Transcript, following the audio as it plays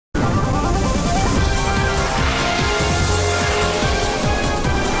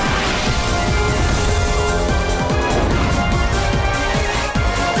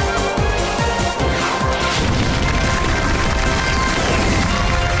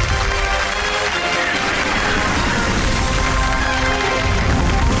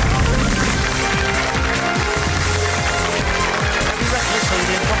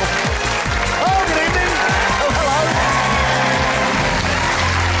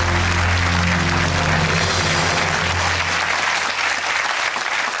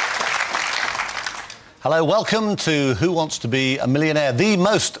Hello, welcome to Who Wants to Be a Millionaire, the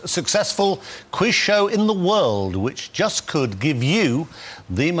most successful quiz show in the world, which just could give you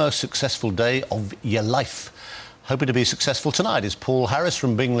the most successful day of your life. Hoping to be successful tonight is Paul Harris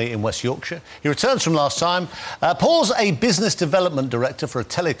from Bingley in West Yorkshire. He returns from last time. Paul's a business development director for a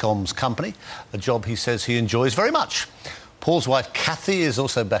telecoms company, a job he says he enjoys very much. Paul's wife, Kathy, is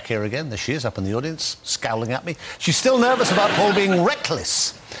also back here again. There she is, up in the audience, scowling at me. She's still nervous about Paul being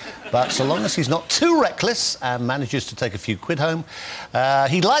reckless. But so long as he's not too reckless and manages to take a few quid home,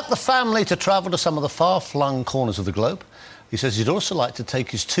 he'd like the family to travel to some of the far-flung corners of the globe. He says he'd also like to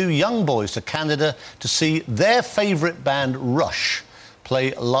take his two young boys to Canada to see their favourite band, Rush,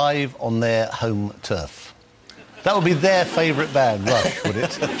 play live on their home turf. That would be their favourite band, Rush, would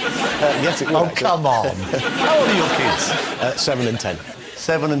it? Yes, it would. Oh, come on. How old are your kids? 7 and 10.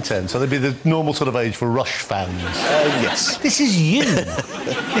 7 and 10, so they'd be the normal sort of age for Rush fans. Yes. This is you.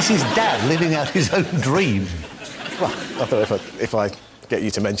 This is Dad living out his own dream. Well, I thought if I get you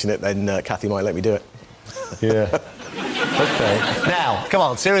to mention it, then Kathy might let me do it. Yeah. OK. Now, come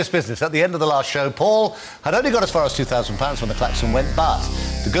on, serious business. At the end of the last show, Paul had only got as far as £2,000 when the klaxon went, but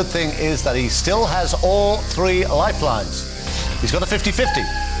the good thing is that he still has all 3 lifelines. He's got a 50-50.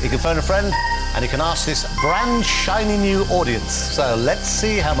 He can phone a friend and he can ask this brand shiny new audience. So let's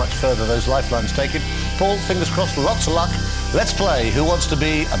see how much further those lifelines take him. Paul, fingers crossed, lots of luck. Let's play Who Wants to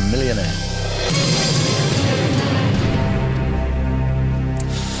Be a Millionaire?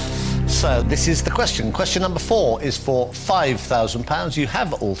 So this is the question. Question number 4 is for £5,000. You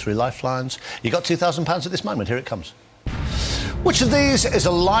have all 3 lifelines. You got £2,000 at this moment. Here it comes. Which of these is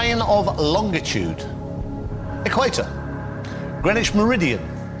a line of longitude? Equator, Greenwich Meridian,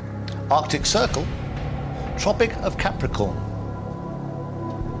 Arctic Circle, Tropic of Capricorn.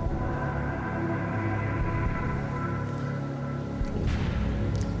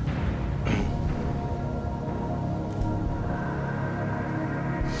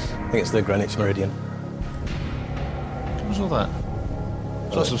 I think it's the Greenwich Meridian. What was all that?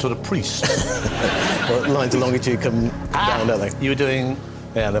 Is that some sort of priest? Well, lines of longitude come down, don't they? You were doing...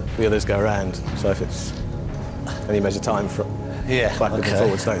 Yeah, the others go around. So if it's... And you measure time from backwards and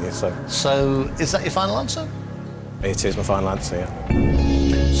forwards, don't you? So is that your final answer? It is my final answer, yeah.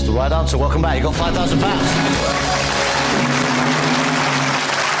 It's the right answer. Welcome back. You got £5,000.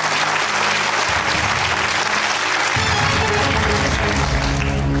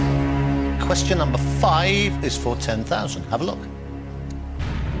 Question number 5 is for £10,000. Have a look.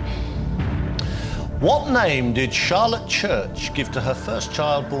 What name did Charlotte Church give to her first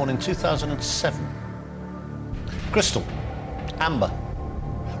child born in 2007? Crystal, Amber,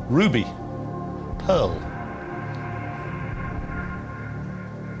 Ruby, Pearl.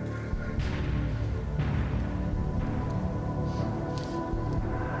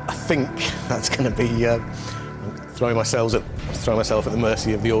 I think that's going to be throwing myself at the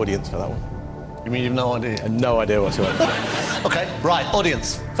mercy of the audience for that one. You mean you've no idea? No idea whatsoever. OK, right,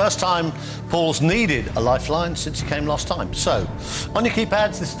 audience. First time Paul's needed a lifeline since he came last time. So, on your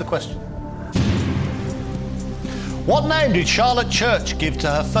keypads, this is the question. What name did Charlotte Church give to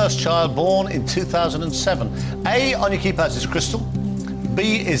her first child born in 2007? A, on your keypads, is Crystal.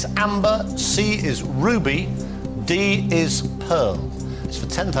 B is Amber. C is Ruby. D is Pearl. It's for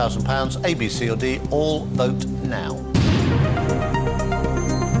 £10,000. A, B, C or D. All vote now.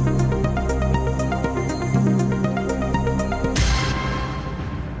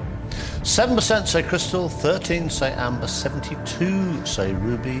 %7 say Crystal, 13 say Amber, 72 say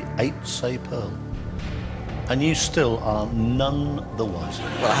Ruby, 8 say Pearl. And you still are none the wiser.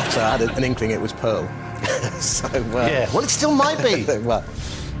 Well, I have to add an inkling it was Pearl. So, yeah, well, it still might be. Well,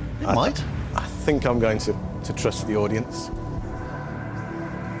 it might. I think I'm going to trust the audience.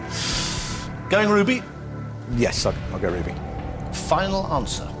 Going Ruby? Yes, I'll go Ruby. Final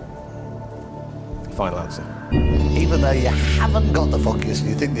answer. Final answer. Even though you haven't got the foggiest and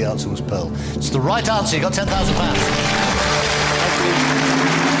you think the answer was Pearl. It's the right answer. You got £10,000.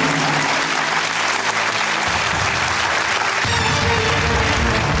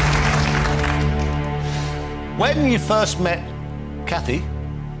 When you first met Kathy,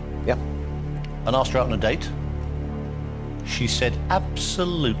 yep, and asked her out on a date, she said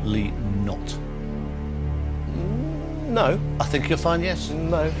absolutely not. No. I think you'll find yes.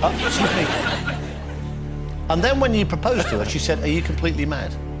 No. Excuse me. And then when you proposed to her, she said, are you completely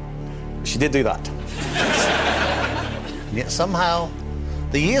mad? She did do that. And yet somehow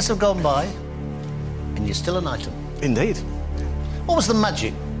the years have gone by and you're still an item. Indeed. What was the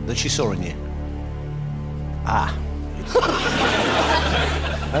magic that she saw in you? That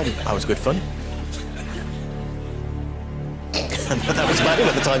was good fun. That was about it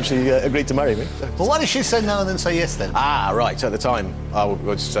at the time she agreed to marry me. Well, why did she say no and then say yes then? Ah, right. So at the time, I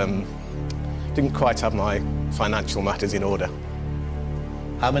was didn't quite have my financial matters in order.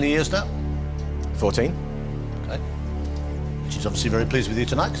 How many years now? 14. Okay. She's obviously very pleased with you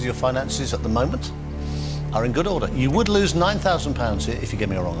tonight because your finances at the moment are in good order. You would lose £9,000 here if you give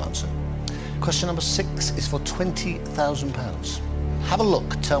me a wrong answer. Question number 6 is for £20,000. Have a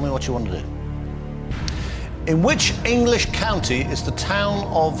look. Tell me what you want to do. In which English county is the town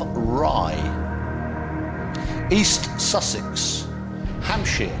of Rye? East Sussex,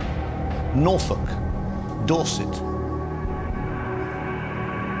 Hampshire, Norfolk, Dorset.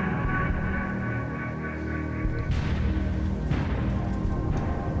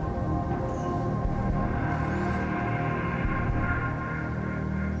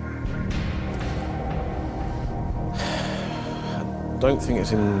 I don't think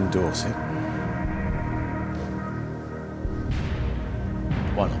it's in Dorset.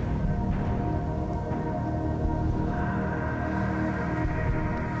 Why not?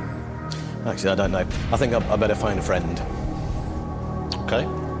 Actually, I don't know. I think I better phone a friend. Okay.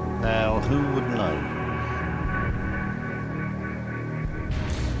 Now, who would know?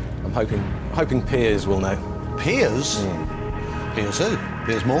 I'm hoping Piers will know. Piers? Piers who?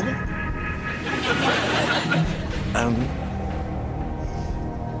 Piers Morgan?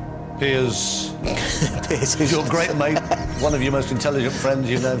 Piers... Piers is your great mate, one of your most intelligent friends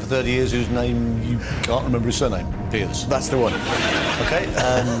you've known for 30 years, whose name you can't remember his surname. Piers. That's the one. Okay.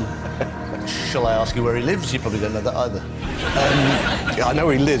 Shall I ask you where he lives? You probably don't know that either. Yeah, I know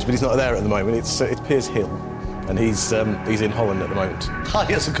where he lives, but he's not there at the moment. It's Piers Hill, and he's in Holland at the moment. Ah,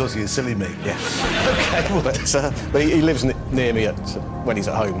 yes, of course he is. Silly me. Yeah. Okay. Well, but he lives near me when he's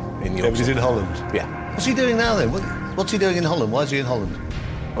at home in Yorkshire. yeah, but he's in Holland. Yeah. What's he doing now then? What's he doing in Holland? Why is he in Holland?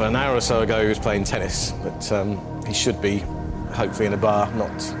 Well, an hour or so ago he was playing tennis, but he should be hopefully in a bar,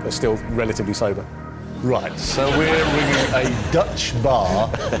 still relatively sober. Right, so we're ringing a Dutch bar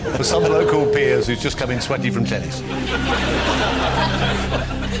for some bloke called Piers who's just come in sweaty from tennis.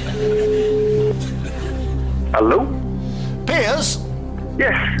 Hello? Piers?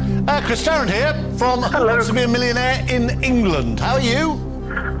 Yes. Chris Tarrant here from Who Wants to Be a Millionaire in England. How are you?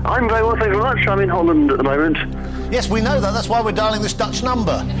 I'm very well, thank you very much. I'm in Holland at the moment. Yes, we know that. That's why we're dialing this Dutch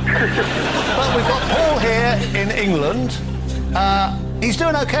number. But we've got Paul here in England. He's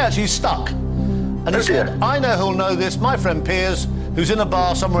doing OK, actually. He's stuck. And he said, I know who'll know this, my friend Piers, who's in a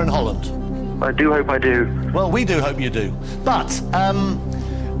bar somewhere in Holland. I do hope I do. Well, we do hope you do. But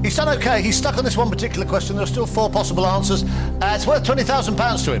he's done OK. He's stuck on this one particular question. There are still 4 possible answers. It's worth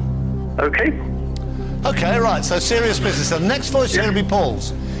 £20,000 to him. OK. OK, right, so serious business. So the next voice is going to be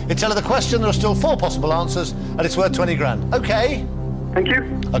Paul's. You tell her the question, there are still 4 possible answers, and it's worth 20 grand. OK? Thank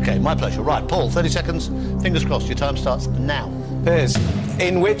you. OK, my pleasure. Right, Paul, 30 seconds. Fingers crossed. Your time starts now. Piers,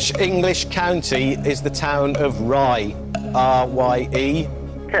 in which English county is the town of Rye? R-Y-E?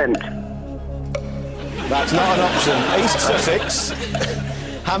 Kent. That's not an option. East Sussex,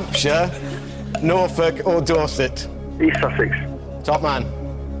 Hampshire, Norfolk or Dorset? East Sussex. Top man.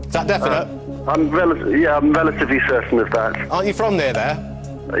 Is that definite? I'm relatively certain of that. Aren't you from near there?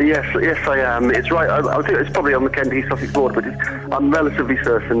 Yes, I am. It's right. I think it's probably on the Kent-East Sussex border, but I'm relatively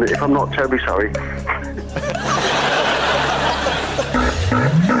certain. If I'm not terribly sorry.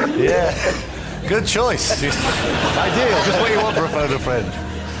 Yeah, good choice. Ideal, just what you want for a photo friend.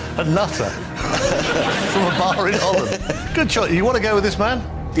 A nutter from a bar in Holland. Good choice. You want to go with this man?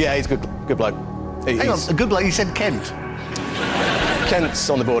 Yeah, he's good bloke. Hang on, a good bloke. You said Kent. Kent's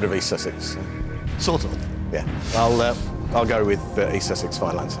on the border of East Sussex. Sort of. Yeah, I'll go with East Sussex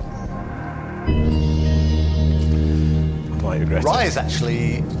final answer. I might regret Rye is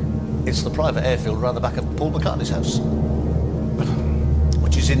actually, it's the private airfield around the back of Paul McCartney's house,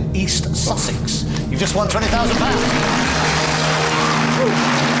 which is in East Sussex. You've just won £20,000.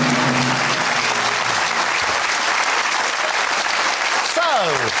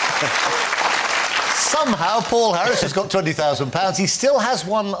 Somehow Paul Harris has got £20,000. He still has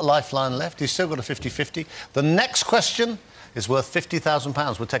one lifeline left. He's still got a 50-50. The next question is worth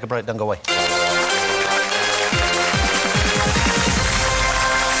 £50,000. We'll take a break, don't go away.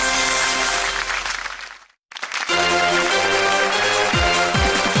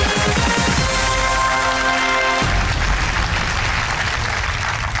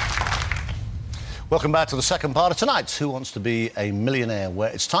 Welcome back to the second part of tonight's Who Wants to Be a Millionaire, where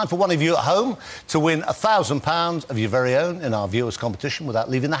it's time for one of you at home to win £1,000 of your very own in our viewers' competition without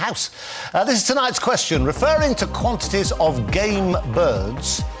leaving the house. This is tonight's question. Referring to quantities of game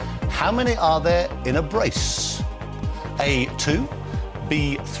birds, how many are there in a brace? A, 2,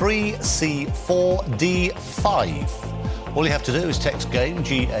 B, 3, C, 4, D, 5. All you have to do is text GAME,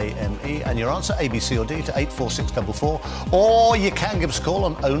 G-A-M-E, and your answer, A, B, C or D, to 84644, or you can give us a call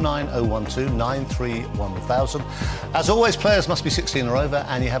on 09012 931 1000. As always, players must be 16 or over,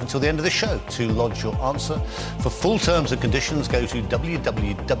 and you have until the end of the show to lodge your answer. For full terms and conditions, go to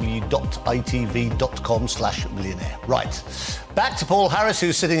www.itv.com/millionaire. Right, back to Paul Harris,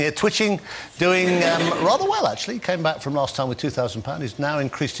 who's sitting here twitching, doing rather well, actually. He came back from last time with £2,000. He's now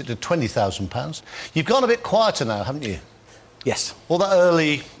increased it to £20,000. You've gone a bit quieter now, haven't you? Yes. All that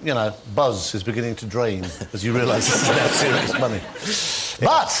early, you know, buzz is beginning to drain as you realise this is now serious money. Yeah.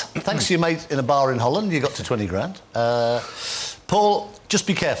 But thanks to your mate in a bar in Holland, you got to 20 grand. Paul, just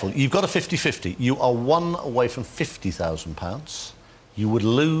be careful. You've got a 50-50. You are one away from £50,000. You would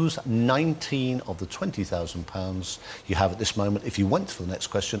lose 19 of the £20,000 you have at this moment if you went for the next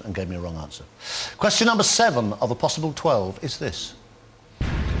question and gave me a wrong answer. Question number 7 of a possible 12 is this.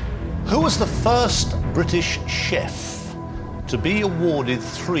 Who was the first British chef to be awarded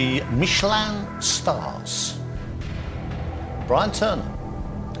 3 Michelin stars? Brian Turner,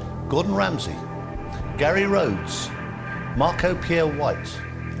 Gordon Ramsay, Gary Rhodes, Marco Pierre White.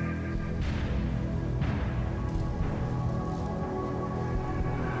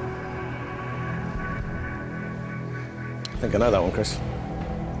 I think I know that one, Chris.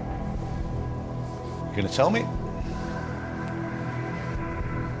 You going to tell me?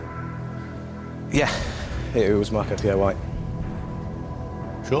 Yeah, it was Marco Pierre White.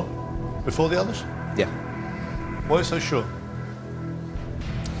 Sure? Before the others? Yeah. Why are you so sure?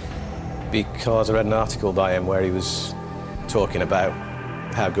 Because I read an article by him where he was talking about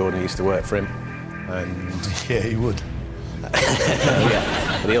how Gordon used to work for him, and yeah, he would.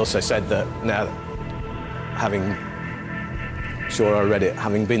 yeah. But he also said that now, having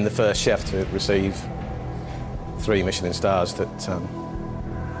been the first chef to receive 3 Michelin stars, that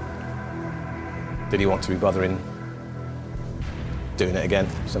did he want to be bothering doing it again,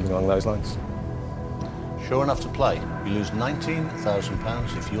 something along those lines. Sure enough to play. You lose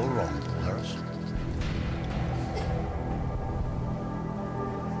 £19,000 if you're wrong, Harris.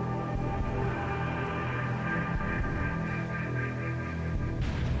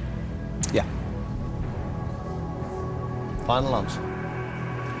 Yeah. Final answer.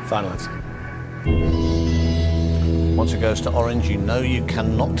 Final answer. Once it goes to orange, you know you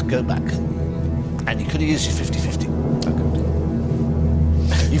cannot go back. And you could have used your 50-50. Okay.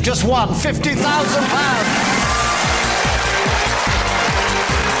 You've just won £50,000!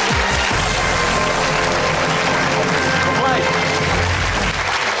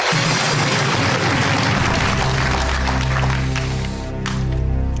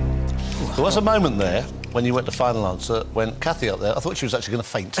 There was a moment there when you went to final answer when Kathy up there, I thought she was actually going to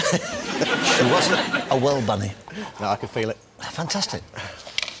faint. She wasn't a well bunny. No, I could feel it. Fantastic.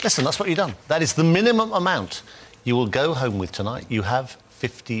 Listen, that's what you've done. That is the minimum amount you will go home with tonight. You have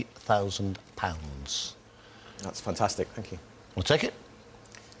 £50,000. That's fantastic, thank you. We'll take it.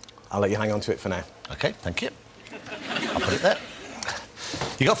 I'll let you hang on to it for now. OK, thank you. I'll put it there.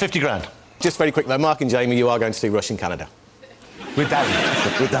 You got 50 grand. Just very quick though, Mark and Jamie, you are going to see Rush in Canada. With Daddy.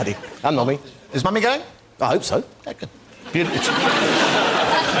 With Daddy. And Mummy. Is Mummy going? I hope so. Yeah, good. Beautiful.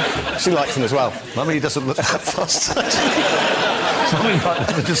 She likes him as well. Mummy doesn't look that fussed. Mummy might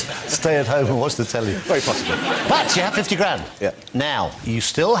want to just stay at home and watch the telly. Very possible. But you have 50 grand. Yeah. Now, you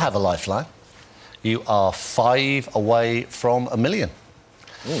still have a lifeline. You are 5 away from £1 million.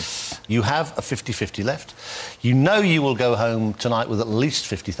 You have a 50-50 left. You know you will go home tonight with at least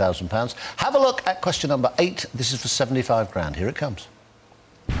 £50,000. Have a look at question number 8. This is for 75 grand. Here it comes.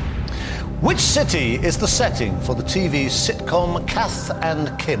 Which city is the setting for the TV sitcom Kath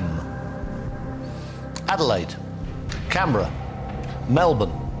and Kim? Adelaide, Canberra,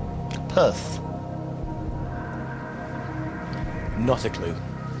 Melbourne, Perth. Not a clue.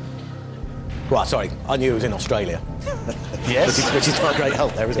 Right, sorry, I knew it was in Australia. Yes. which is not a great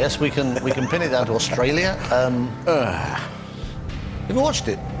help there, is it? Yes, we can pin it down to Australia. Have you watched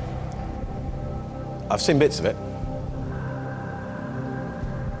it? I've seen bits of it.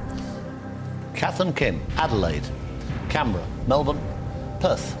 Kath and Kim, Adelaide, Canberra, Melbourne,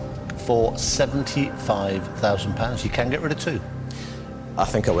 Perth, for £75,000. You can get rid of 2. I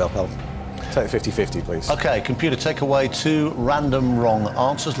think I will. I'll take 50-50, please. OK, computer, take away 2 random wrong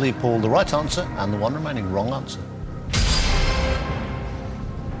answers. Leave Paul the right answer and the one remaining wrong answer.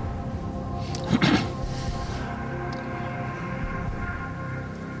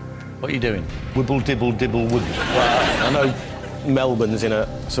 What are you doing? Wibble, dibble, dibble, wiggle. Well, I know Melbourne's in a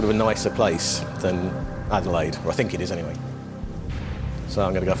sort of a nicer place than Adelaide, or I think it is anyway. So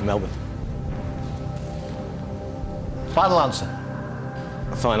I'm going to go for Melbourne. Final answer.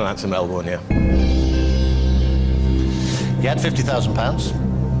 Final answer, Melbourne, yeah. You had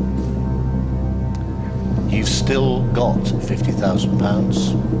 £50,000. You've still got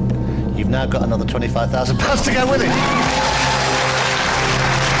 £50,000. You've now got another £25,000 to go with it.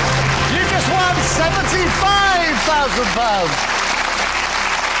 You just won £75,000.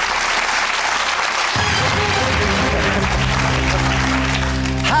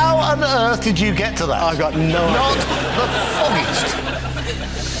 How on earth did you get to that? I've got no idea. Not the foggiest.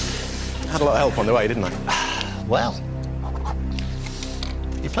 Had a lot of help on the way, didn't I? Well,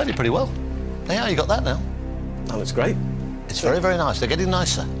 you played it pretty well. Yeah, you got that now. That looks great. It's very, very nice. They're getting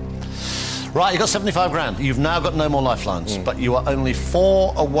nicer. Right, you got 75 grand. You've now got no more lifelines, but you are only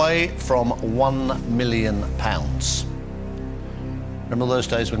 4 away from £1 million. Remember those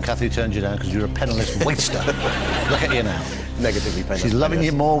days when Kathy turned you down because you were a penniless waster? Look at you now. Negatively penniless. She's loving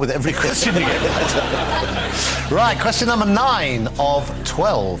you more with every question you get right. Right, question number 9 of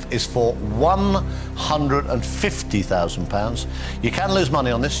 12 is for £150,000. You can lose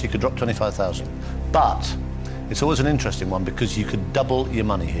money on this. You could drop 25,000, but it's always an interesting one because you could double your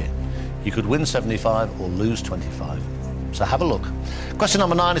money here. You could win 75 or lose 25. So have a look. Question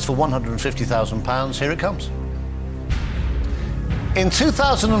number 9 is for £150,000. Here it comes. In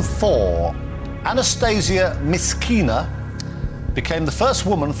 2004, Anastasia Miskina became the first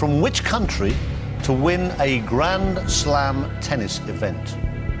woman from which country to win a Grand Slam tennis event?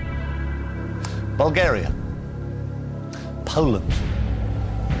 Bulgaria, Poland,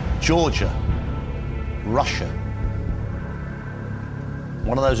 Georgia, Russia.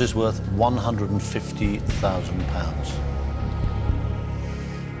 One of those is worth £150,000.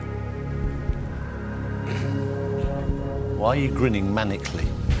 Why are you grinning manically?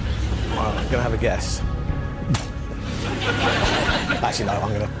 Well, I'm going to have a guess. Actually, no, I'm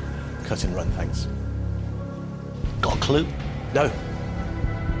going to cut and run, thanks. Got a clue? No.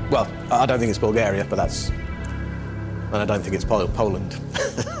 Well, I don't think it's Bulgaria, but that's... And I don't think it's Poland.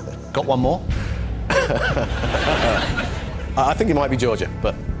 Got one more? I think it might be Georgia,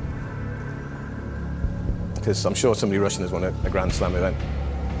 but... Because I'm sure somebody Russian has won a Grand Slam event.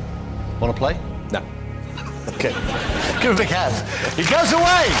 Want to play? No. Okay. Give him a big hand. He goes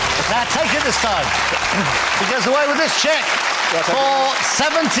away. Now take it this time. He goes away with this cheque for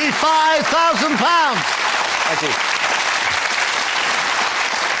 £75,000. Thank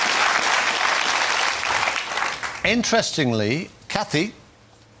you. Interestingly, Kathy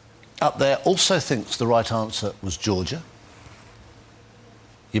up there also thinks the right answer was Georgia.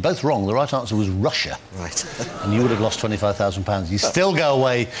 You're both wrong. The right answer was Russia. Right. And you would have lost £25,000. You still go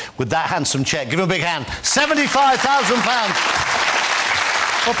away with that handsome cheque. Give him a big hand. £75,000.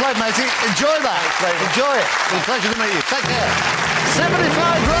 Well played, matey. Enjoy that. Enjoy it. It's a pleasure to meet you. Take care.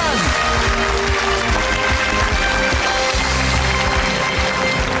 75 grand.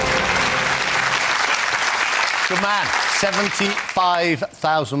 Good man.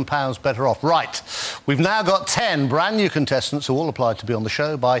 £75,000 better off. Right. We've now got 10 brand new contestants who all applied to be on the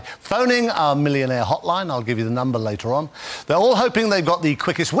show by phoning our Millionaire hotline. I'll give you the number later on. They're all hoping they've got the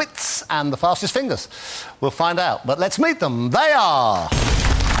quickest wits and the fastest fingers. We'll find out. But let's meet them. They are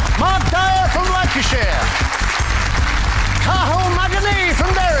Mark Dyer from Lancashire, Cahill Magany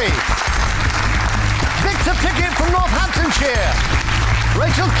from Derry, Victor Pickett from Northamptonshire,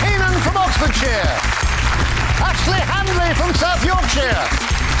 Rachel Keenan from Oxfordshire, Ashley Handley from South Yorkshire,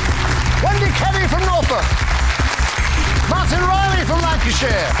 Wendy Kenny from Norfolk, Martin Riley from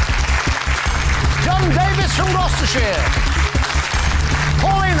Lancashire, John Davis from Gloucestershire,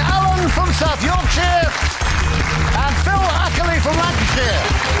 Pauline Allen from South Yorkshire, and Phil Ackley from Lancashire.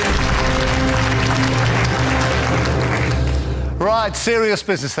 Right, serious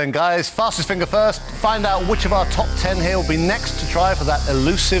business then, guys. Fastest finger first. Find out which of our top 10 here will be next to try for that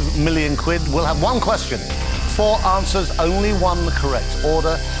elusive £1,000,000. We'll have one question, 4 answers, only one correct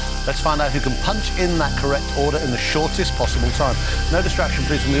order. Let's find out who can punch in that correct order in the shortest possible time. No distraction,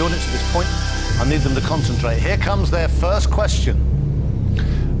 please, from the audience at this point. I need them to concentrate. Here comes their first question.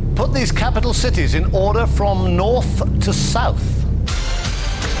 Put these capital cities in order from north to south.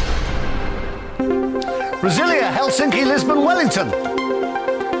 Brasilia, Helsinki, Lisbon, Wellington.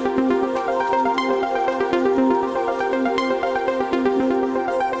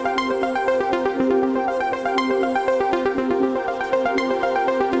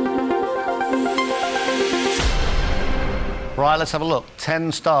 Right, let's have a look.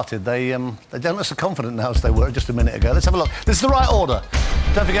 10 started. They don't look so confident now as they were just a minute ago. Let's have a look. This is the right order.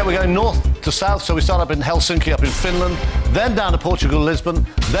 Don't forget we're going north to south, so we start up in Helsinki, up in Finland, then down to Portugal, Lisbon,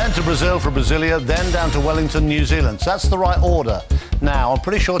 then to Brazil for Brasilia, then down to Wellington, New Zealand. So that's the right order. Now, I'm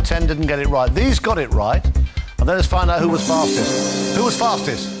pretty sure 10 didn't get it right. These got it right. And then let's find out who was fastest. Who was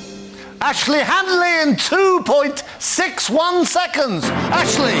fastest? Ashley Handley in 2.61 seconds.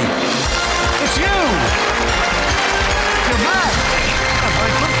 Ashley, it's you. Good man. That's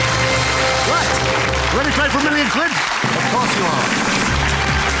very good. Right. Ready to play for £1 million? Of course you are.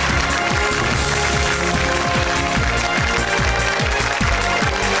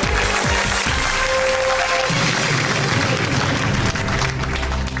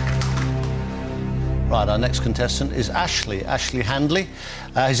 Right, our next contestant is Ashley Handley.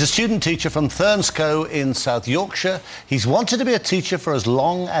 He's a student teacher from Thurnscoe in South Yorkshire. He's wanted to be a teacher for as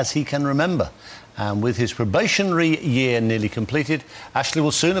long as he can remember. And with his probationary year nearly completed, Ashley will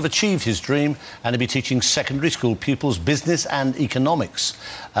soon have achieved his dream and he'll be teaching secondary school pupils business and economics.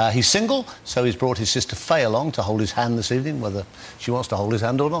 He's single, so he's brought his sister Faye along to hold his hand this evening, whether she wants to hold his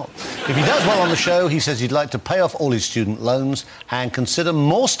hand or not. If he does well on the show, he says he'd like to pay off all his student loans and consider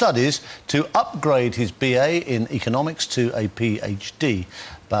more studies to upgrade his BA in economics to a PhD,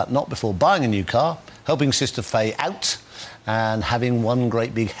 but not before buying a new car, helping sister Faye out, and having one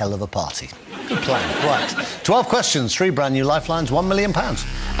great big hell of a party. Good plan. Right. 12 questions, 3 brand new lifelines, £1 million.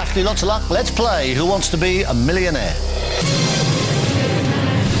 Ashley, lots of luck. Let's play Who Wants to Be a Millionaire?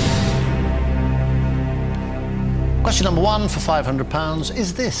 Question number 1 for £500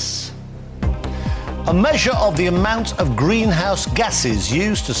 is this. A measure of the amount of greenhouse gases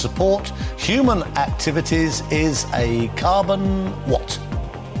used to support human activities is a carbon what?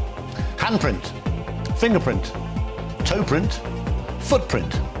 Handprint, fingerprint, toe print,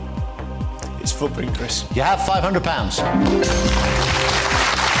 footprint. It's footprint, Chris. You have £500.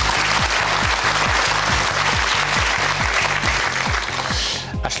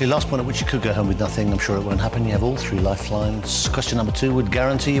 Ashley, last point at which you could go home with nothing. I'm sure it won't happen. You have all 3 lifelines. Question number 2 would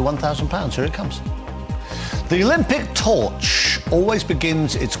guarantee you £1,000. Here it comes. The Olympic torch always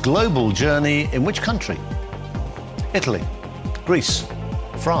begins its global journey in which country? Italy, Greece,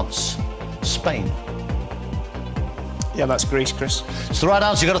 France, Spain. Yeah, that's Greece, Chris. It's the right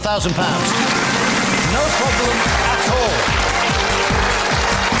answer. You got £1,000. No problem at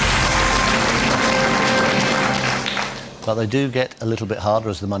all. But they do get a little bit harder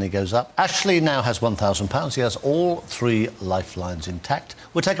as the money goes up. Ashley now has £1,000. He has all 3 lifelines intact.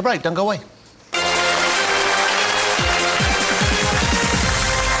 We'll take a break. Don't go away.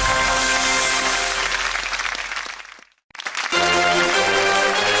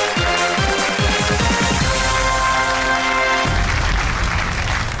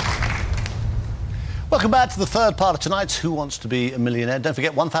 Welcome back to the third part of tonight's Who Wants to Be a Millionaire. Don't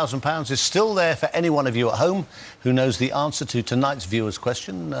forget, £1,000 is still there for any one of you at home who knows the answer to tonight's viewer's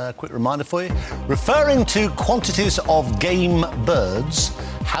question. Quick reminder for you. Referring to quantities of game birds,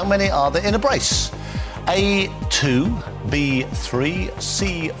 how many are there in a brace? A, 2, B, 3,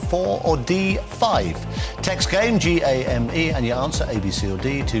 C, 4 or D, 5? Text GAME, G-A-M-E, and your answer, A, B, C or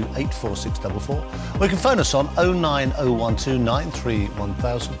D, to 84644. Or you can phone us on 09012 93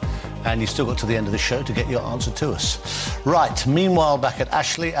 1000. And you've still got to the end of the show to get your answer to us. Right, meanwhile, back at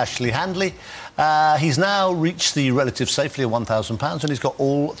Ashley Handley. He's now reached the relative safely of £1,000 and he's got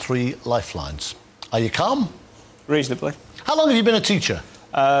all 3 lifelines. Are you calm? Reasonably. How long have you been a teacher?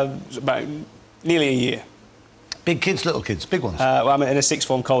 About nearly a year. Big kids, little kids, big ones? Well, I'm in a 6th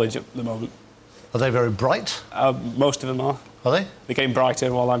form college at the moment. Are they very bright? Most of them are. Are they? They're getting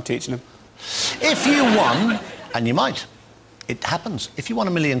brighter while I'm teaching them. If you won, and you might, it happens. If you won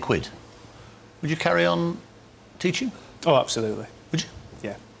 £1 million, would you carry on teaching? Oh, absolutely. Would you?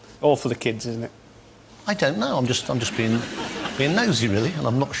 Yeah. All for the kids, isn't it? I don't know. I'm just being nosy, really, and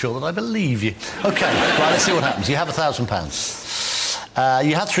I'm not sure that I believe you. OK, right, let's see what happens. You have £1,000.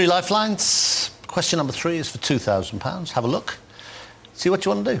 You had 3 lifelines. Question number 3 is for £2,000. Have a look. See what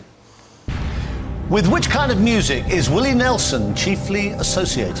you want to do. With which kind of music is Willie Nelson chiefly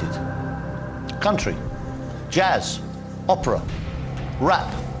associated? Country, jazz, opera, rap.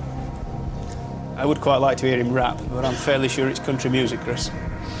 I would quite like to hear him rap, but I'm fairly sure it's country music, Chris.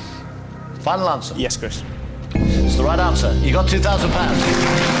 Final answer? Yes, Chris. It's the right answer. You got £2,000.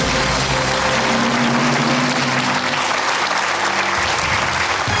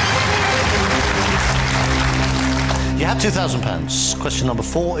 You have £2,000. Question number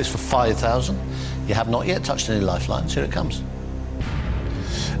 4 is for £5,000. You have not yet touched any lifelines. Here it comes.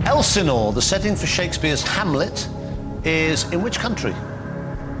 Elsinore, the setting for Shakespeare's Hamlet, is in which country?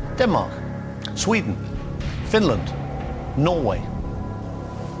 Denmark, Sweden, Finland, Norway.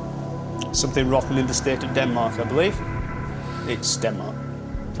 Something rotten in the state of Denmark, I believe. It's Denmark.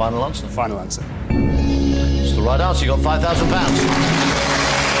 Final answer? Final answer. It's the right answer. You got £5,000.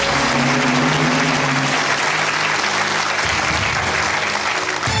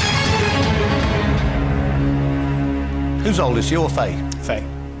 Who's oldest, you or Faye? Faye.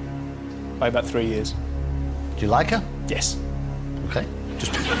 by about 3 years. Do you like her? Yes. Okay.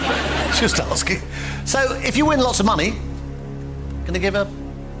 Just asking. So, if you win lots of money, going to give her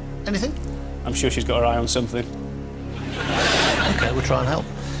anything? I'm sure she's got her eye on something. Okay, we'll try and help.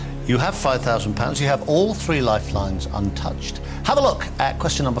 You have £5,000. You have all 3 lifelines untouched. Have a look at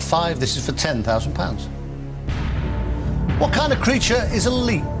question number 5. This is for £10,000. What kind of creature is a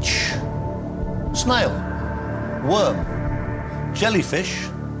leech? Snail, worm, jellyfish,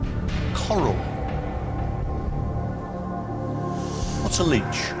 coral. What's a leech?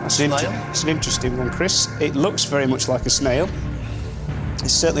 That's an interesting one, Chris. It looks very much like a snail.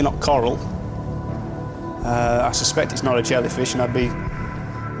 It's certainly not coral. I suspect it's not a jellyfish, and I'd be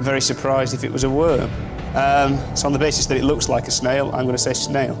very surprised if it was a worm. So on the basis that it looks like a snail, I'm going to say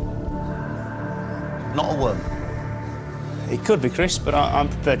snail. Not a worm. It could be, Chris, but I'm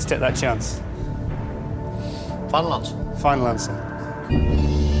prepared to take that chance. Final answer. Final answer.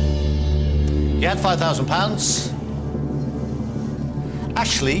 You had £5,000.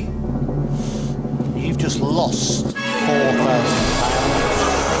 Ashley, you've just lost £4,000.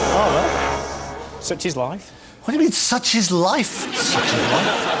 Oh, well. Such is life. What do you mean, such is life? Such is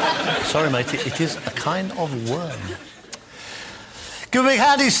life. Sorry, mate, it is a kind of worm. Give a big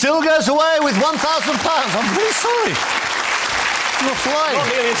hand. He still goes away with £1,000. I'm really sorry. You're flying. Not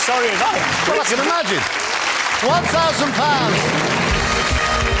nearly as sorry as I am. Well, I can imagine. £1,000.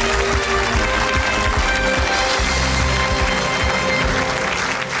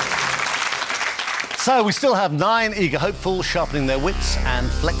 So we still have 9 eager hopefuls sharpening their wits and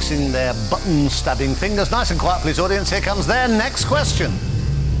flexing their button-stabbing fingers. Nice and quiet, please, audience. Here comes their next question.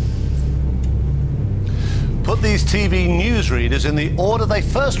 Put these TV newsreaders in the order they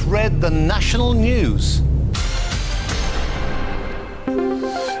first read the national news.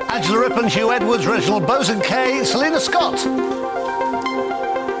 Angela Rippon, Hugh Edwards, Reginald Bosanquet, Selina Scott.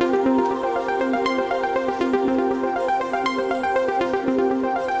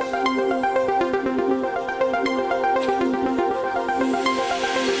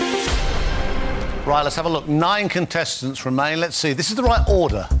 Right, let's have a look. 9 contestants remain. Let's see. This is the right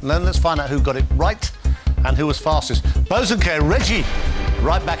order. And then let's find out who got it right and who was fastest. Bosanquet, Reggie,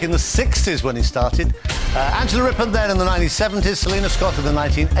 right back in the 60s when he started. Angela Rippon then in the 1970s, Selina Scott in the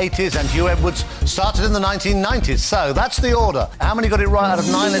 1980s, and Hugh Edwards started in the 1990s. So that's the order. How many got it right out of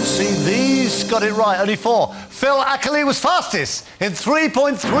 9? Let's see. These got it right, only 4. Phil Ackley was fastest in 3.30. Come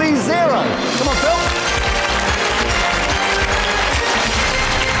on, Phil.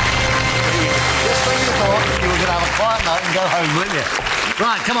 Just when you thought you were going to have a quiet night and go home, wouldn't you?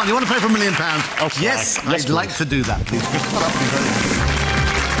 Right, come on, you want to play for £1 million? Okay. Yes, I'd like to do that, please. Put up, please.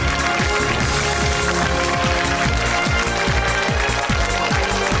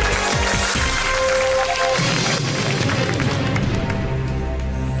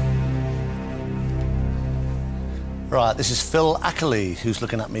 Right, this is Phil Ackley, who's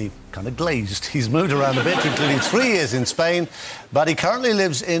looking at me kind of glazed. He's moved around a bit, including 3 years in Spain, but he currently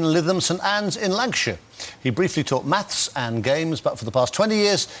lives in Lytham St Anne's in Lancashire. He briefly taught maths and games, but for the past 20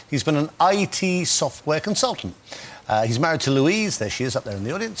 years, he's been an IT software consultant. He's married to Louise. There she is, up there in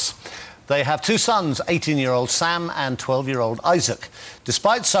the audience. They have 2 sons, 18-year-old Sam and 12-year-old Isaac.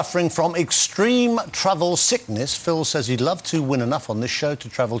 Despite suffering from extreme travel sickness, Phil says he'd love to win enough on this show to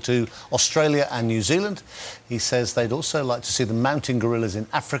travel to Australia and New Zealand. He says they'd also like to see the mountain gorillas in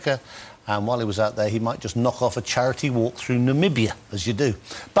Africa, and while he was out there, he might just knock off a charity walk through Namibia, as you do.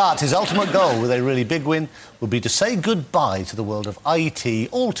 But his ultimate goal with a really big win would be to say goodbye to the world of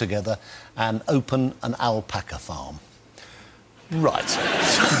IT altogether and open an alpaca farm. Right.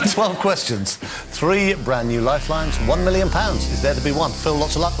 12 questions, 3 brand new lifelines, £1 million is there to be won. Phil,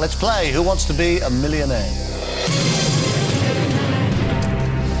 lots of luck. Let's play. Who wants to be a millionaire?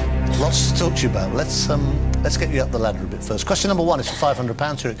 Lots to talk to you about. Let's get you up the ladder a bit first. Question number 1 is for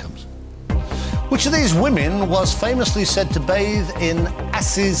 £500. Here it comes. Which of these women was famously said to bathe in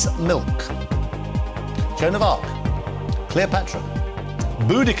ass's milk? Joan of Arc, Cleopatra,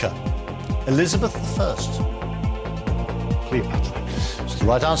 Boudica, Elizabeth I. Cleopatra. It's the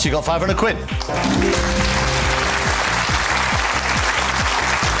right answer. You got £500.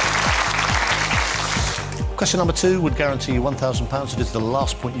 Question number 2 would guarantee you £1,000. It is the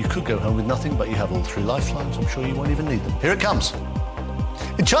last point. You could go home with nothing, but you have all 3 lifelines. I'm sure you won't even need them. Here it comes.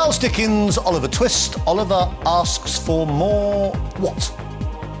 In Charles Dickens' Oliver Twist, Oliver asks for more what?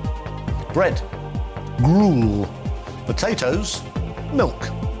 Bread, gruel, potatoes, milk.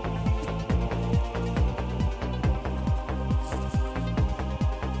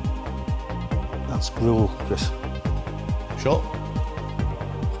 That's gruel, Chris. Sure?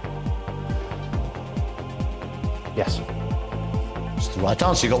 Yes. It's It's the right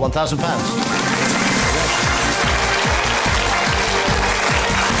answer. You got £1,000.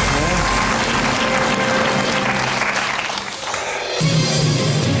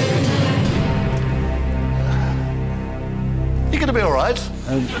 You're going to be all right.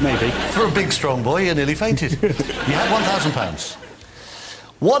 Maybe. For a big, strong boy, you nearly fainted. You had £1,000.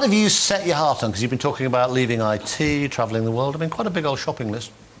 What have you set your heart on? Because you've been talking about leaving IT, travelling the world. I mean, quite a big old shopping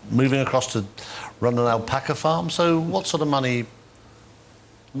list. Moving across to run an alpaca farm. So what sort of money?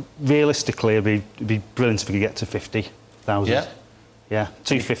 Realistically, it'd be brilliant if we could get to 50,000. Yeah? Yeah,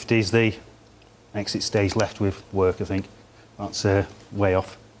 250 is the exit stage left with work, I think. That's way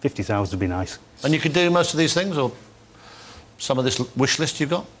off. 50,000 would be nice. And you could do most of these things, or some of this wish list you've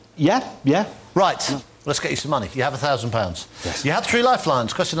got? Yeah. Right, let's get you some money. You have £1,000. Yes. You had 3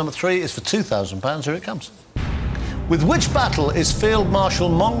 lifelines. Question number 3 is for £2,000. Here it comes. With which battle is Field Marshal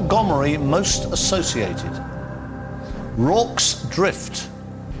Montgomery most associated? Rorke's Drift,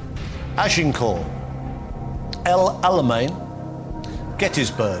 Agincourt, El Alamein,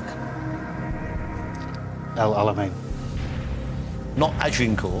 Gettysburg. El Alamein. Not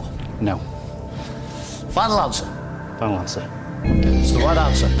Agincourt. No. Final answer. Final answer. It's the right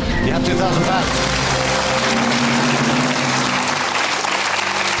answer. You have £2,000.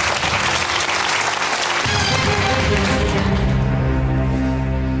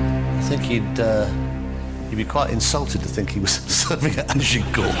 I think he'd be quite insulted to think he was serving at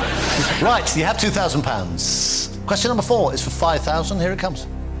Agincourt. Right, you have £2,000. Question number 4 is for £5,000. Here it comes.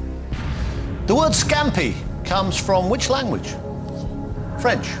 The word scampi comes from which language?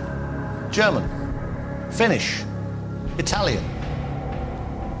 French, German, Finnish, Italian.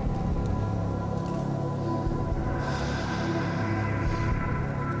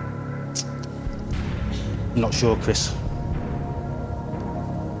 Not sure, Chris.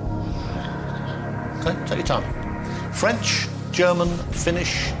 Okay, take your time. French, German,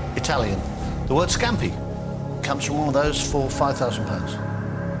 Finnish, Italian. The word scampi comes from one of those for £5,000.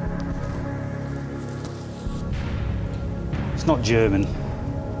 It's not German.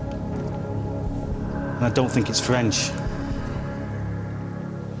 And I don't think it's French.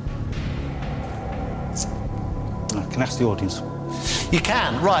 I can ask the audience. You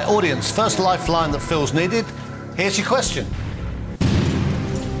can. Right, audience, first lifeline that Phil's needed. Here's your question.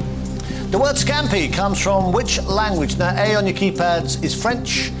 The word scampi comes from which language? Now, A on your keypads is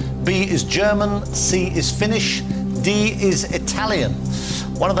French, B is German, C is Finnish, D is Italian.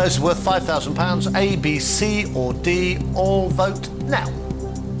 One of those is worth £5,000. A, B, C or D. All vote now.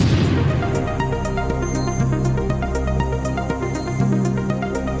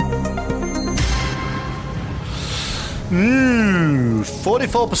 Ooh,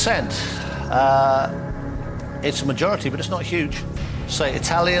 44%. It's a majority, but it's not huge. Say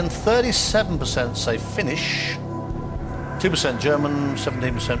Italian, 37% say Finnish, 2% German,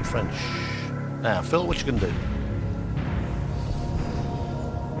 17% French. Now, Phil, what you going to do?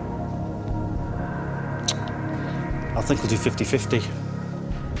 I think we'll do 50-50.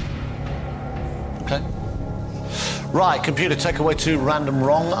 Okay. Right, computer, take away 2 random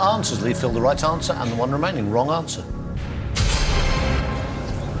wrong answers. Leave Phil the right answer and the one remaining wrong answer.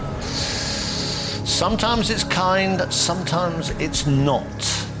 Sometimes it's kind, sometimes it's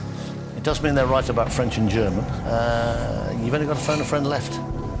not. It does mean they're right about French and German. You've only got to phone a friend left.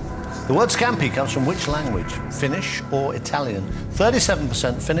 The word scampi comes from which language? Finnish or Italian?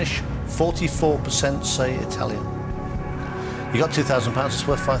 37% Finnish, 44% say Italian. You got £2,000, it's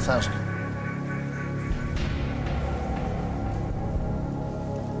worth £5,000.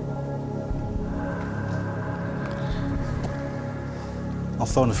 I'll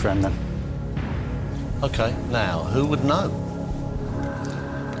phone a friend then. OK, now, who would know?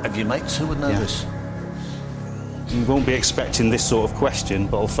 Have you mates who would know this? You won't be expecting this sort of question,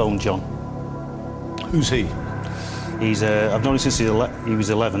 but I'll phone John. Who's he? He's I've known him since he was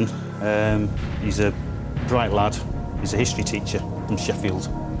 11. He's a bright lad. He's a history teacher from Sheffield.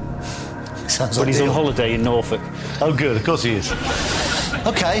 Sounds But he's on ideal. holiday in Norfolk. Oh, good, of course he is.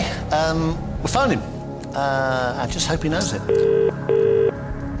 OK, we'll phone him. I just hope he knows it.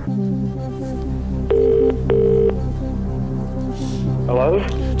 Hello?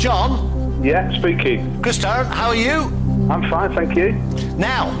 John? Yeah, speaking. Chris Tarrant, how are you? I'm fine, thank you.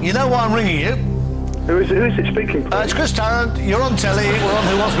 Now, you know why I'm ringing you? Who is it speaking, please? It's Chris Tarrant, you're on telly, we're on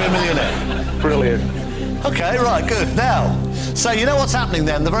Who Wants to Be a Millionaire. Brilliant. OK, right, good. Now, so you know what's happening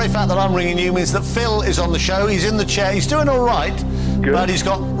then? The very fact that I'm ringing you means that Phil is on the show, he's in the chair, he's doing all right, Good. but he's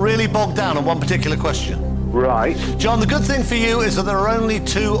got really bogged down on one particular question. Right. John, the good thing for you is that there are only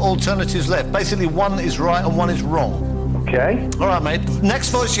 2 alternatives left. Basically, one is right and one is wrong. Okay. All right, mate. Next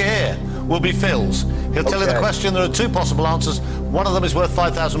voice you hear will be Phil's. He'll tell you the question. There are two possible answers. One of them is worth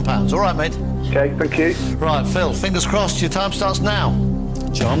 £5,000. All right, mate? Okay, thank you. Right, Phil, fingers crossed. Your time starts now.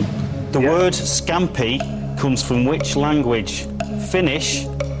 John, the word scampi comes from which language? Finnish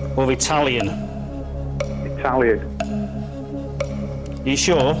or Italian? Italian. Are you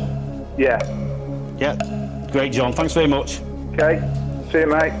sure? Yeah. Yeah. Great, John. Thanks very much. Okay. See you,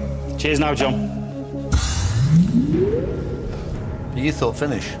 mate. Cheers now, John. You thought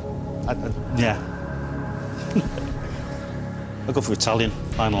Finnish? Yeah. I'll go for Italian.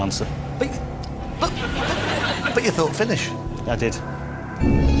 Final answer. But you thought Finnish. I did.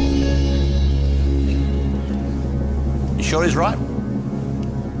 You sure he's right?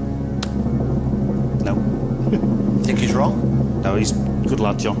 No. Think he's wrong? No, he's a good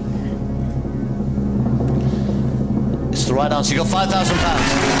lad, John. It's the right answer. You got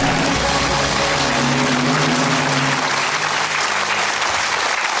 £5,000.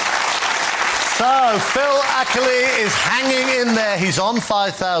 So, Phil Ackley is hanging in there. He's on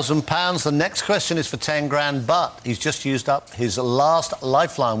 £5,000. The next question is for 10 grand, but he's just used up his last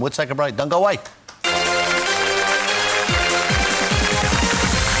lifeline. We'll take a break. Don't go away.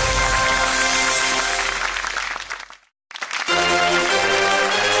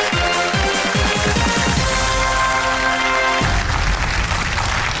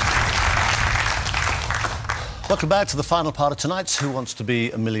 Welcome back to the final part of tonight's Who Wants to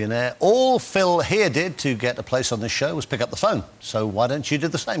Be a Millionaire. All Phil here did to get a place on this show was pick up the phone. So why don't you do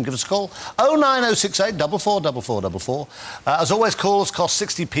the same? Give us a call. 09068 444444. As always, calls cost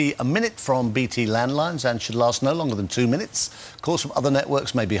 60p a minute from BT landlines and should last no longer than 2 minutes. Calls from other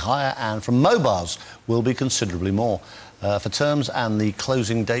networks may be higher and from mobiles will be considerably more. For terms and the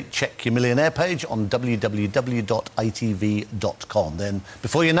closing date, check your Millionaire page on www.itv.com. Then,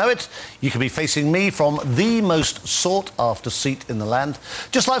 before you know it, you could be facing me from the most sought-after seat in the land.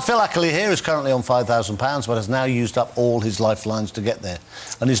 Just like Phil Ackley here, who's currently on £5,000, but has now used up all his lifelines to get there.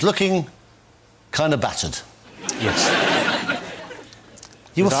 And he's looking kind of battered. Yes.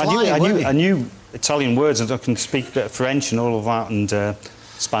 You were flying, weren't you? I knew Italian words, and I can speak a bit of French and all of that, and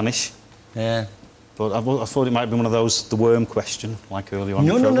Spanish. Yeah. But I thought it might be one of those, the worm question, like earlier on.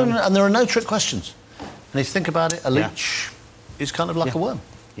 No, and there are no trick questions. And if you think about it, a leech is kind of like a worm.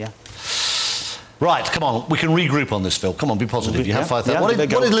 Yeah. Right, come on, we can regroup on this, Phil. Come on, be positive. You have 5,000. Yeah, what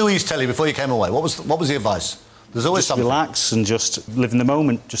did Louise tell you before you came away? What was the advice? There's always just something. Relax and just live in the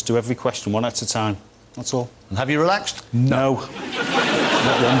moment. Just do every question one at a time. That's all. And have you relaxed? No.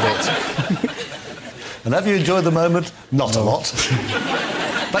 Not one bit. And have you enjoyed the moment? Not a lot.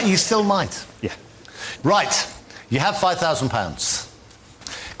 But you still might. Yeah. Right, you have £5,000.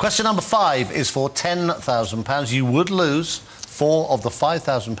 Question number 5 is for £10,000. You would lose 4 of the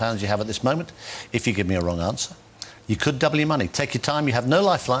 £5,000 you have at this moment if you give me a wrong answer. You could double your money. Take your time. You have no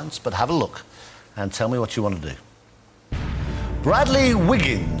lifelines, but have a look and tell me what you want to do. Bradley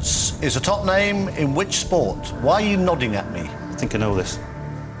Wiggins is a top name in which sport? Why are you nodding at me? I think I know this.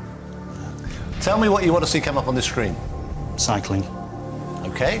 Tell me what you want to see come up on the screen. Cycling.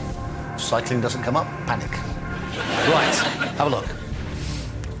 OK. Cycling doesn't come up, panic. Right, have a look.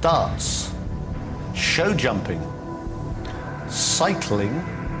 Darts, show jumping, cycling,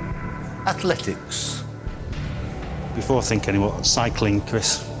 athletics. Before I think anymore, cycling,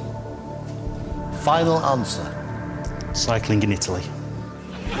 Chris. Final answer. Cycling in Italy.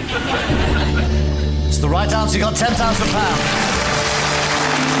 It's the right answer. You got £10,000.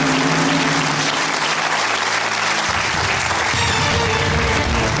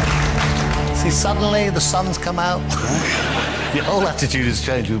 See, suddenly the sun's come out. Your whole attitude has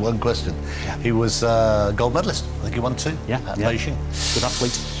changed with one question. Yeah. He was a gold medalist. I think he won 2 at Beijing. Good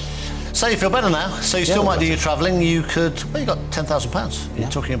athlete. So you feel better now. So you still might do your travelling. You could... Well, you got £10,000. You're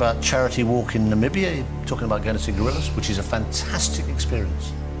talking about charity walk in Namibia. You're talking about going to see gorillas, which is a fantastic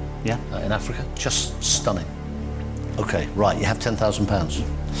experience. Yeah. In Africa. Just stunning. OK, right, you have £10,000.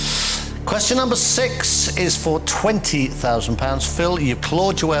 Question number 6 is for £20,000. Phil, you've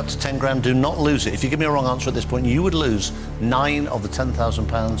clawed your way up to 10 grand. Do not lose it. If you give me a wrong answer at this point, you would lose 9 of the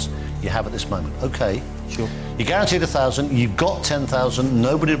 £10,000 you have at this moment. OK. Sure. You're guaranteed 1,000. You've got 10,000.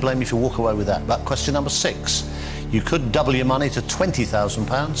 Nobody will blame you if you walk away with that. But question number 6, you could double your money to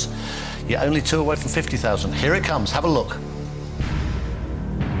 £20,000. You're only 2 away from 50,000. Here it comes. Have a look.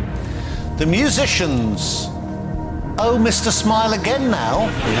 The musicians. Oh, Mr. Smile again now.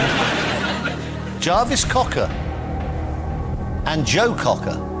 Yeah. Jarvis Cocker and Joe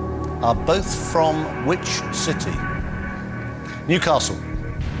Cocker are both from which city? Newcastle,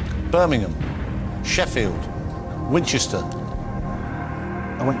 Birmingham, Sheffield, Winchester.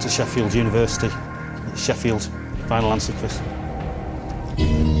 I went to Sheffield University. Sheffield. Final answer, Chris.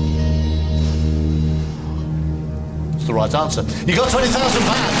 the right answer. You got £20,000.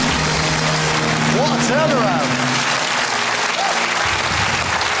 What a turnaround.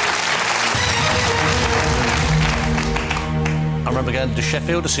 I remember going to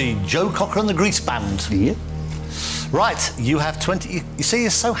Sheffield to see Joe Cocker and the Grease Band. Yeah. Right, you have 20... You see, you're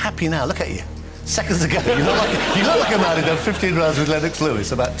so happy now. Look at you. Seconds ago, you look like a man who done 15 rounds with Lennox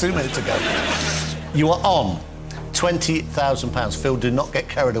Lewis about 2 minutes ago. You are on £20,000. Phil, do not get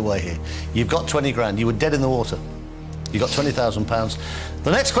carried away here. You've got 20 grand. You were dead in the water. You got £20,000.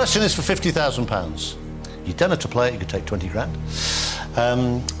 The next question is for £50,000. You don't have to play it. You could take 20 grand.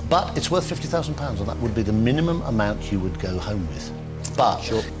 But it's worth £50,000, and that would be the minimum amount you would go home with. But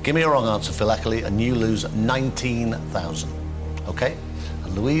give me a wrong answer, Phil Ackley, and you lose 19,000. OK?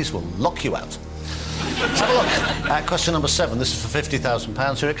 And Louise will lock you out. Let's have a look at question number 7. This is for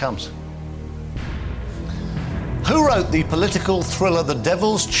 £50,000. Here it comes. Who wrote the political thriller The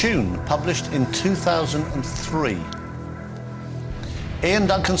Devil's Tune, published in 2003? Ian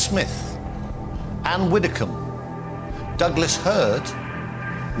Duncan Smith, Anne Widdecombe, Douglas Hurd,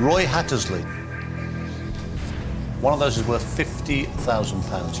 Roy Hattersley. One of those is worth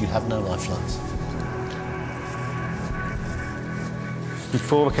 £50,000. You have no lifelines.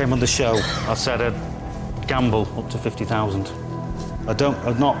 Before I came on the show, I said I'd gamble up to 50,000.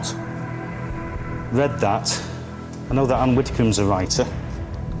 I've not read that. I know that Anne Widdecombe's a writer.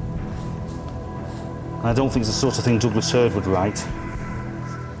 And I don't think it's the sort of thing Douglas Hurd would write.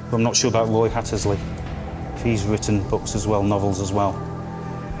 But I'm not sure about Roy Hattersley. If he's written books as well, novels as well.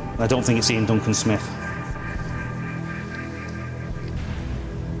 And I don't think it's Ian Duncan Smith.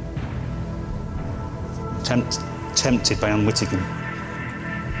 Tempted by Anne Widdecombe.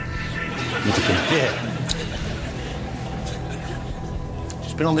 Yeah.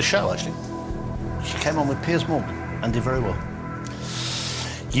 She's been on the show, actually. She came on with Piers Morgan and did very well.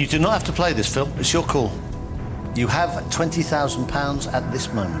 You do not have to play this, Phil. It's your call. You have £20,000 at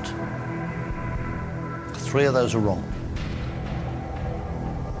this moment. 3 of those are wrong.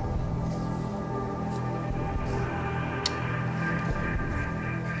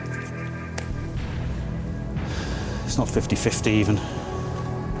 It's not 50-50 even.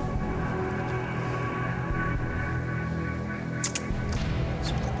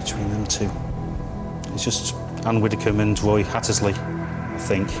 Split between them two. It's just Anne Widdecombe and Roy Hattersley, I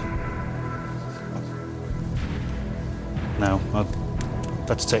think. No, I'd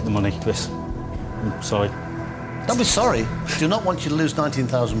better take the money, Chris. I'm sorry. Don't be sorry. I do not want you to lose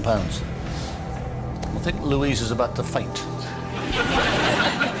 £19,000. I think Louise is about to faint.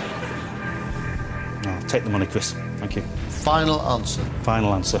 No, take the money, Chris. Thank you. Final answer.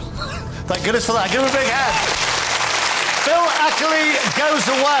 Final answer. Thank goodness for that. Give him a big hand. Phil Ackley goes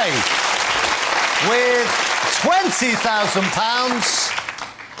away with £20,000.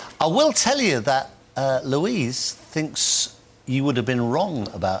 I will tell you that Louise thinks you would have been wrong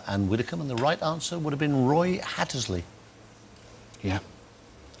about Anne Widdecombe, and the right answer would have been Roy Hattersley. Yeah.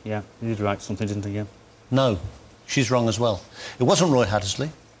 Yeah, he did write something, didn't he? Yeah. No, she's wrong as well. It wasn't Roy Hattersley.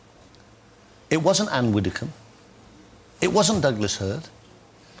 It wasn't Anne Widdecombe. It wasn't Douglas Hurd.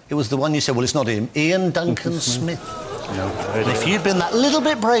 It was the one you said, well, it's not him, Ian Duncan Smith. No, and if you'd been that little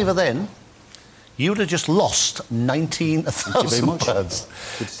bit braver then, you would have just lost £19,000.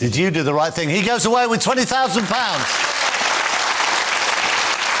 Did you do the right thing? He goes away with £20,000.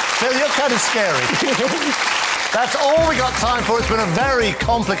 Phil, you're kind of scary. That's all we got time for. It's been a very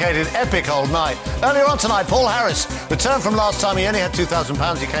complicated, epic old night. Earlier on tonight, Paul Harris returned from last time. He only had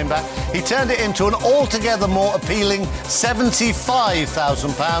 £2,000. He came back. He turned it into an altogether more appealing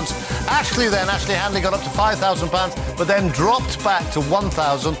 £75,000. Ashley Handley got up to £5,000, but then dropped back to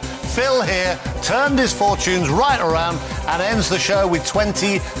 £1,000. Phil here turned his fortunes right around and ends the show with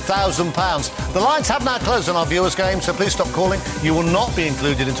 £20,000. The lines have now closed on our viewers' game, so please stop calling. You will not be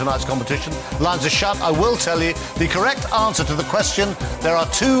included in tonight's competition. Lines are shut. I will tell you the correct answer to the question. There are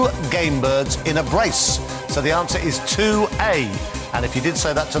 2 game birds in a brace, so the answer is 2A. And if you did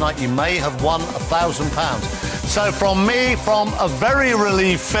say that tonight, you may have won £1,000. So from me, from a very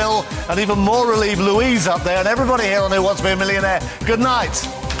relieved Phil, and even more relieved Louise up there, and everybody here on Who Wants to Be a Millionaire, good night.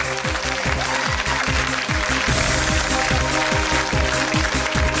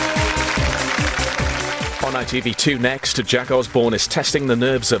 On ITV2 next, Jack Osborne is testing the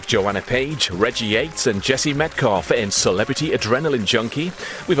nerves of Joanna Page, Reggie Yates and Jesse Metcalfe in Celebrity Adrenaline Junkie.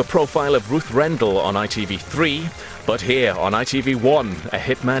 We've a profile of Ruth Rendell on ITV3. But here on ITV1, a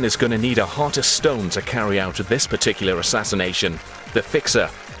hitman is going to need a heart of stone to carry out this particular assassination. The Fixer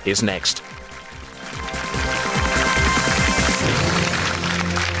is next.